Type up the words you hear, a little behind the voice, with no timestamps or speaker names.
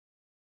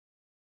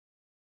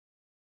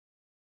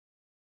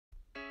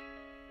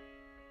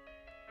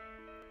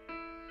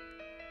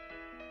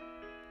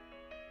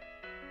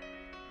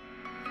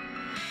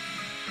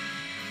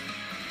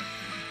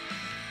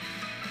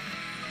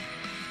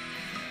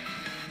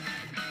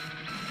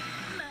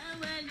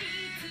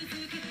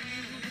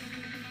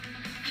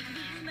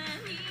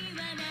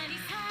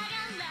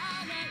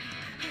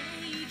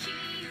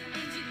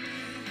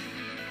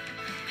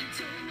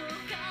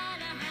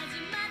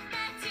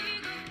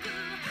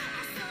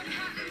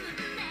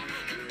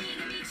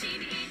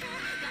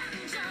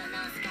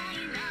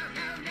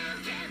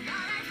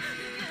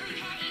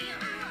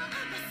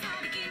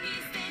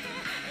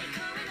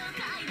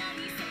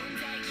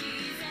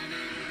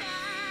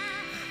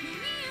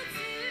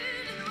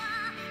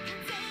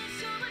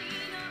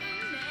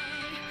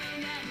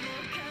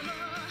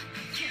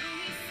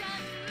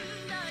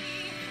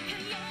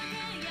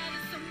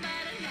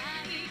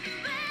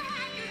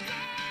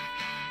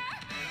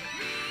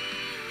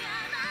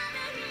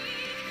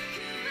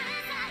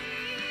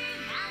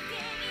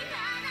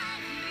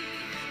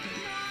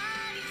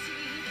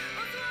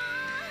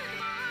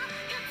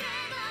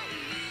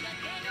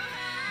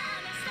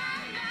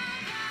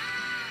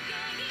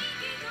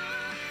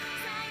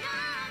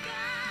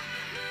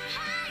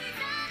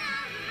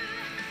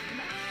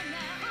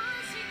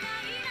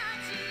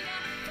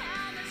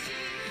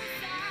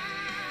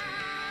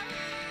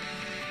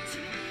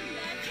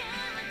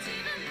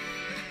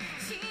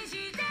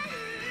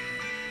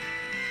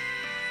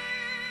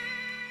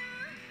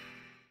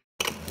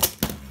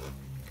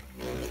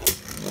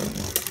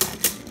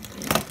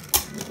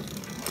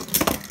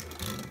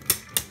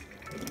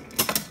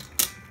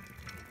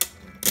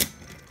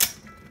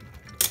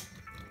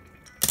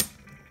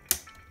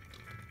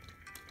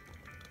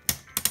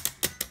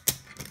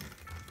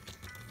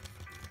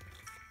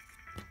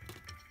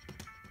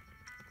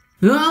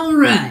All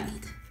right.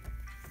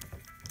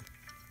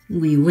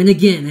 We win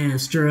again,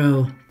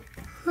 Astro.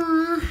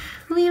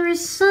 We were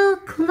so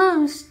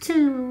close,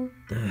 too.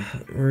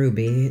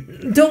 Ruby,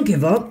 don't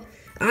give up.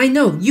 I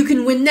know you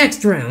can win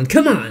next round.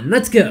 Come on,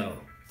 let's go.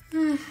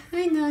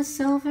 I know,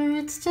 Silver.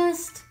 It's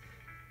just...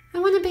 I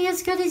want to be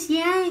as good as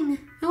Yang.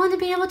 I want to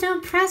be able to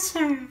impress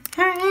her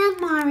and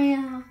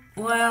Mario.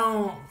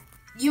 Well,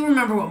 you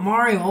remember what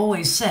Mario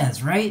always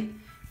says, right?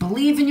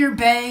 Believe in your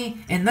bae,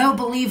 and they'll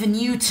believe in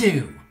you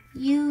too.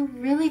 You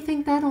really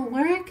think that'll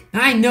work?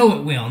 I know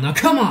it will. Now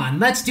come on,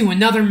 let's do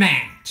another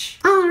match.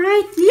 All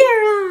right,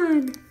 you're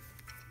on.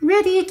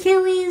 Ready,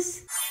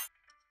 Achilles?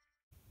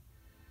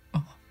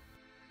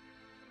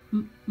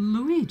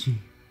 Luigi.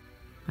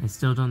 I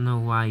still don't know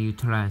why you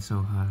try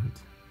so hard.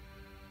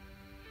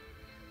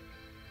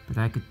 But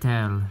I could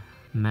tell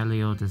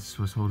Meliodas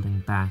was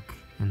holding back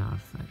in our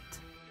fight.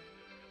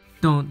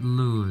 Don't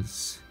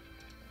lose.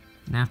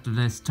 And after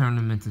this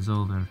tournament is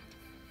over,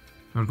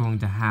 we're going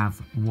to have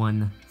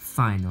one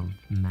final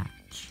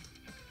match.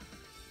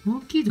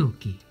 Okie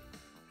dokie.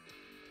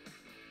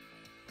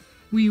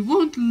 We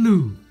won't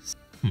lose.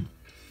 I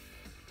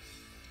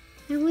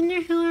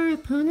wonder who our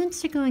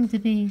opponents are going to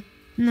be.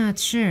 Not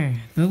sure,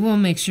 but we'll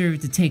make sure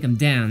to take them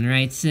down,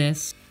 right,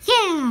 sis?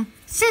 Yeah!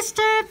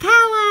 Sister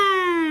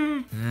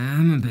Power!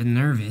 I'm a bit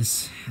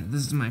nervous.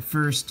 This is my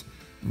first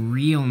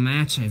real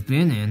match I've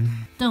been in.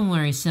 Don't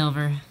worry,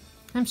 Silver.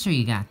 I'm sure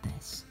you got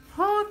this.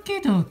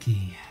 Okie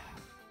dokie.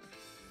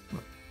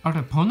 Are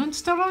opponents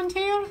still around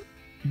here?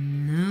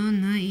 No,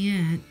 not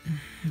yet.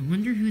 I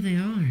wonder who they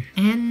are.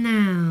 And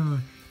now,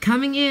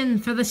 coming in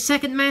for the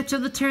second match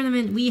of the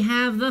tournament, we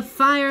have the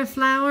Fire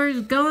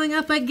Flowers going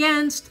up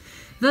against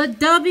the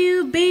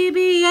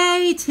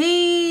WBBA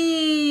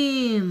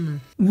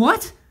Team!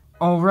 What?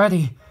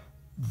 Already?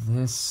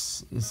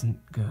 This isn't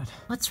good.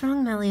 What's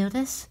wrong,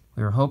 Meliodas?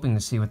 We were hoping to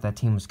see what that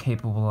team was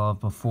capable of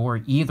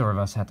before either of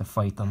us had to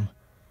fight them.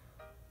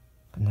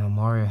 But now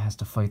Mario has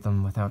to fight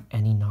them without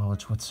any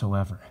knowledge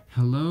whatsoever.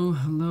 Hello,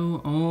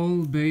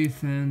 all Bay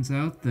fans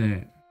out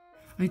there.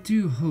 I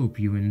do hope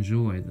you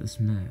enjoy this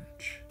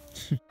match.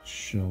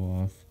 Show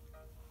off.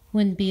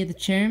 Wouldn't be the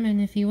chairman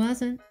if he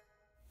wasn't.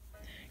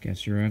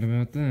 Guess you're right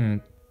about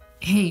that.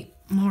 Hey,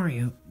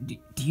 Mario, do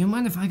you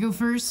mind if I go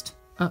first?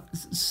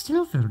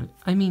 Silver,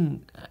 I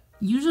mean,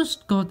 you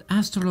just got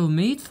Astro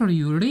made for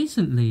you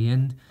recently,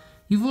 and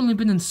you've only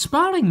been in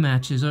sparring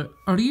matches,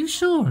 are you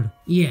sure?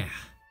 Yeah.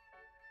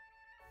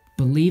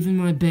 Believe in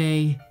my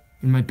bae,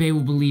 and my bae will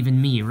believe in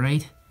me,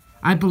 right?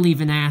 I believe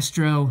in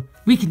Astro.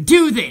 We can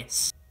do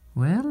this!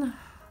 Well,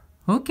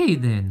 okay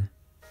then.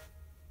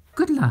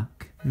 Good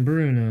luck.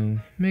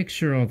 Bruno, make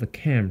sure all the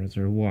cameras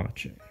are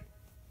watching.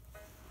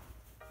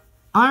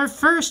 Our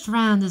first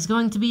round is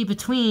going to be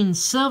between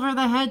Silver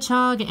the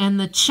Hedgehog and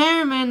the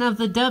chairman of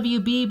the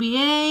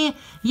WBBA,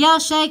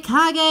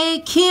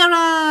 Yoshikage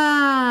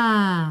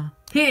Kira!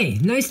 Hey,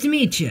 nice to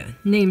meet you.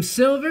 Name's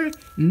Silver,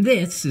 and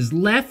this is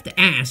Left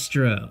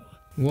Astro.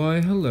 Why,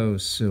 hello,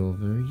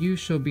 Silver. You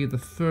shall be the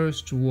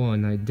first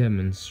one I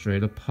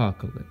demonstrate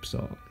Apocalypse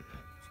on.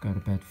 I've got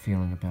a bad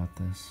feeling about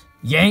this.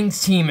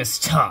 Yang's team is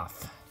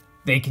tough.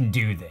 They can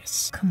do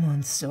this. Come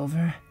on,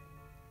 Silver.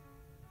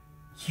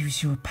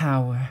 Use your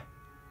power.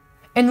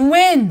 And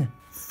win!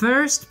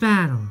 First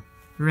battle.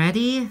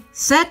 Ready,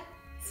 set,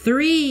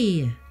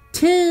 3,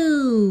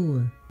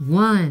 2,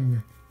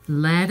 1.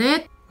 Let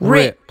it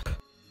rip!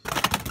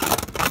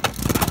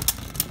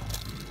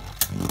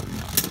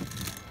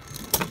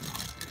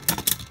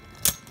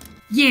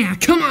 Yeah,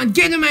 come on,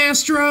 get him,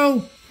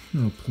 Astro!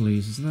 Oh,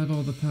 please, is that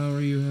all the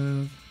power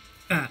you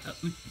have?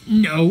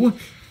 No.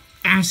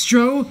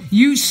 Astro,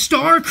 use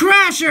Star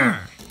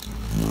Crasher!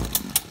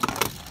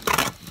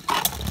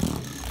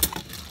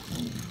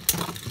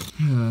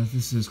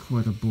 This is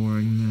quite a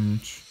boring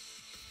match.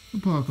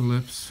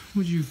 Apocalypse,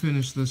 would you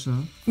finish this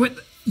up? What?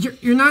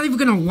 You're not even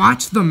gonna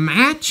watch the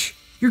match?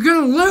 You're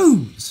gonna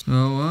lose!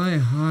 Oh, I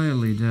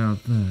highly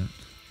doubt that.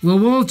 Well,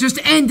 we'll just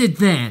end it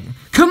then.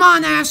 Come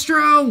on,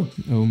 Astro!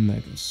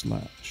 Omega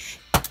Slash.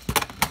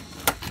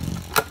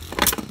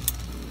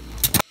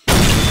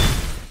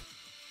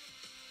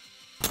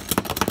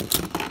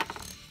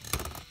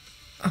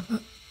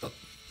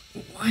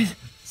 What?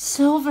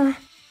 Silver.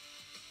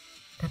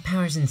 That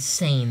power's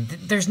insane.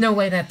 There's no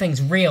way that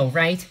thing's real,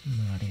 right?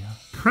 Mario.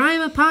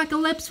 Prime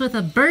Apocalypse with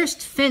a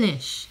burst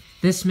finish.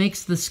 This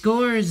makes the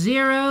score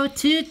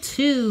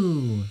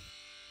 0-2.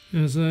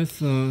 As I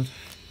thought,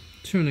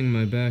 turning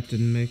my back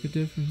didn't make a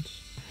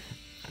difference.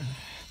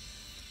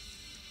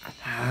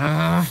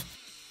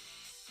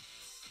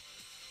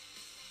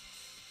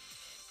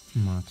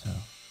 Motto.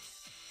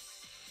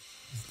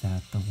 Is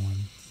that the one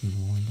you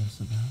warned us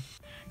about?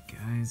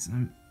 Guys,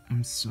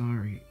 I'm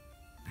sorry.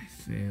 I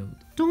failed.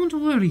 Don't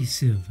worry,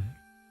 Silver.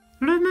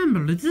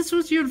 Remember that this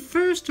was your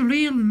first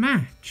real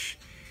match.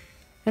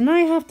 And I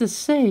have to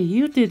say,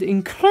 you did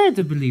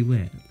incredibly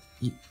well.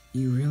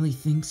 You really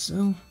think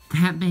so?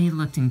 That bay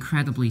looked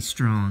incredibly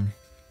strong.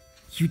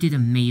 You did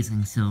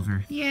amazing,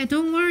 Silver. Yeah,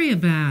 don't worry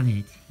about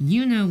it.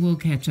 You know we'll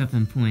catch up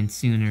in points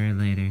sooner or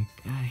later.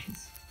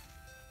 Guys,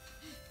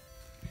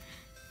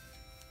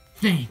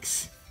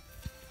 Thanks.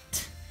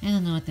 I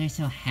don't know what they're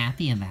so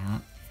happy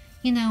about.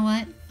 You know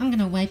what? I'm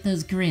gonna wipe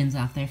those grins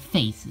off their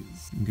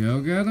faces.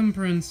 Go get 'em,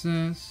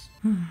 princess.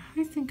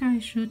 I think I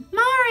should.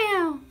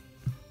 Mario!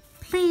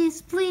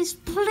 Please, please,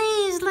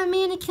 please let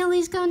me and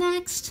Achilles go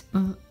next.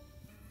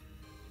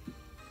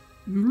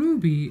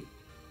 Ruby,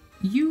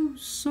 you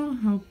saw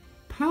how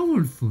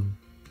powerful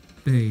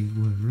they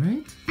were,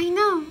 right? I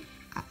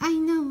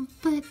know,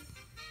 but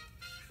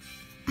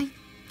I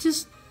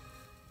just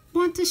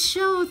want to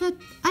show that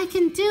I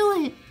can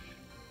do it.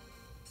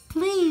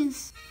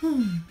 Please.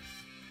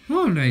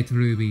 Alright,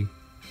 Ruby.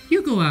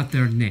 You go out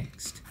there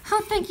next.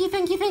 Oh, thank you.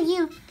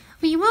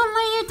 We won't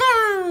lay you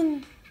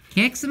down.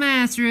 Kick some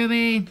ass,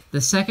 Ruby.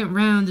 The second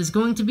round is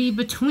going to be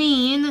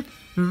between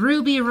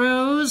Ruby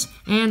Rose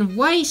and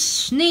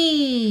Weiss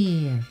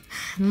Schnee.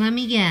 Let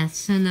me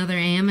guess, another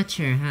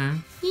amateur, huh?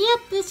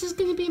 Yep, this is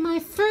gonna be my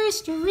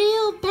first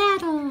real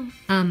battle.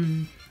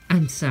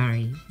 I'm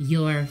sorry,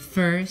 your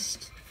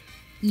first?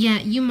 Yeah,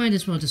 you might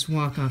as well just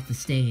walk off the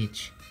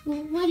stage.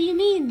 What do you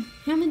mean?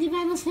 How many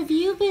battles have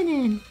you been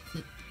in?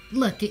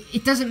 Look,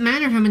 it doesn't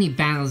matter how many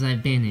battles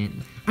I've been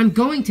in. I'm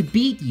going to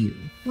beat you.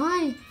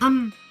 Why?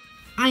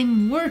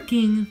 I'm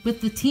working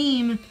with the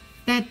team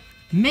that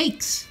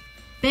makes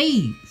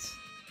bays.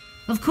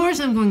 Of course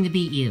I'm going to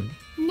beat you.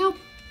 Nope.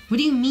 What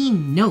do you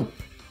mean, nope?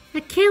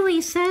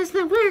 Achilles says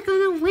that we're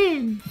gonna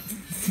win.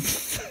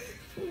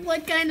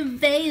 What kind of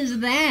bay is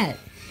that?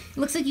 It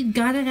looks like you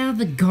got it out of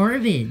the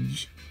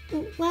garbage.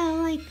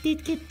 Well, I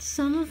did get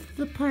some of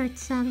the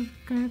parts out of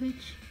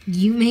garbage.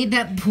 You made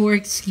that poor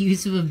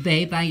excuse of a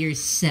bay by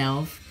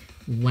yourself?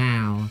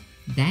 Wow,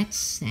 that's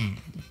sad.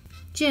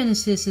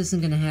 Genesis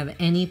isn't gonna have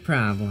any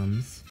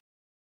problems.